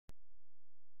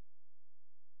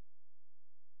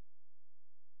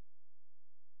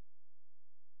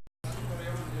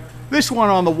This one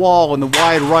on the wall in the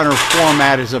wide runner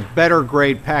format is a better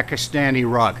grade Pakistani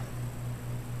rug.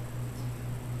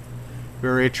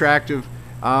 Very attractive.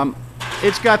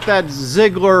 It's got that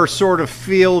Ziegler sort of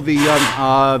feel,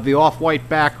 the off-white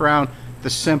background, the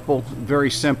simple, very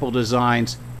simple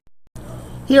designs.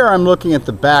 Here I'm looking at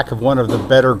the back of one of the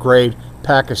better grade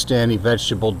Pakistani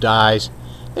vegetable dyes.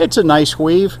 It's a nice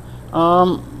weave.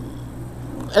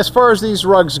 As far as these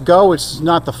rugs go, it's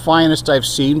not the finest I've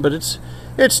seen, but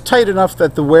it's tight enough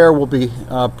that the wear will be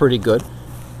pretty good.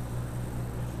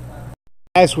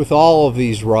 As with all of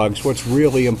these rugs, what's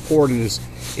really important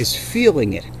is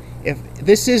feeling it. If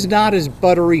this is not as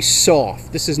buttery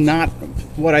soft, this is not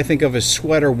what I think of as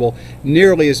sweater wool,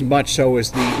 nearly as much so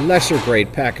as the lesser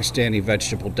grade Pakistani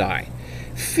vegetable dye.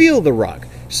 Feel the rug.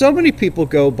 So many people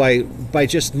go by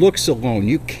just looks alone.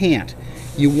 You can't.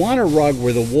 You want a rug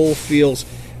where the wool feels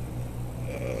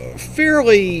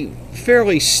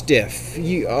fairly stiff.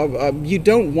 You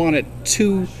don't want it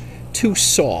too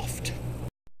soft.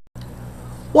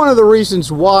 One of the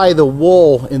reasons why the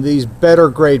wool in these better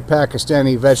grade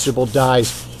Pakistani vegetable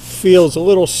dyes feels a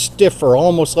little stiffer,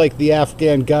 almost like the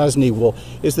Afghan Ghazni wool,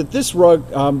 is that this rug,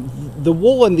 the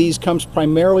wool in these comes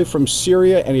primarily from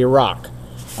Syria and Iraq.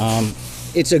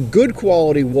 It's a good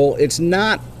quality wool. It's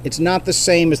not the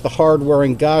same as the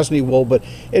hard-wearing Ghazni wool, but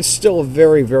it's still a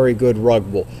very, very good rug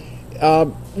wool.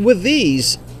 With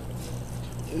these,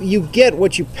 you get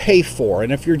what you pay for,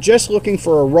 and if you're just looking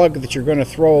for a rug that you're going to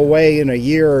throw away in a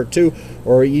year or two,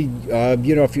 or you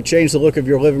know, if you change the look of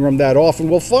your living room that often,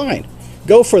 well, fine,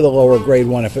 go for the lower grade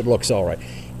one if it looks all right.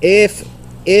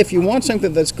 If you want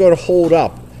something that's going to hold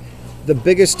up, the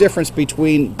biggest difference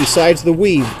besides the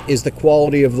weave is the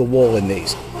quality of the wool in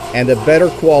these, and the better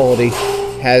quality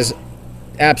has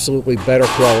absolutely better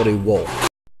quality wool.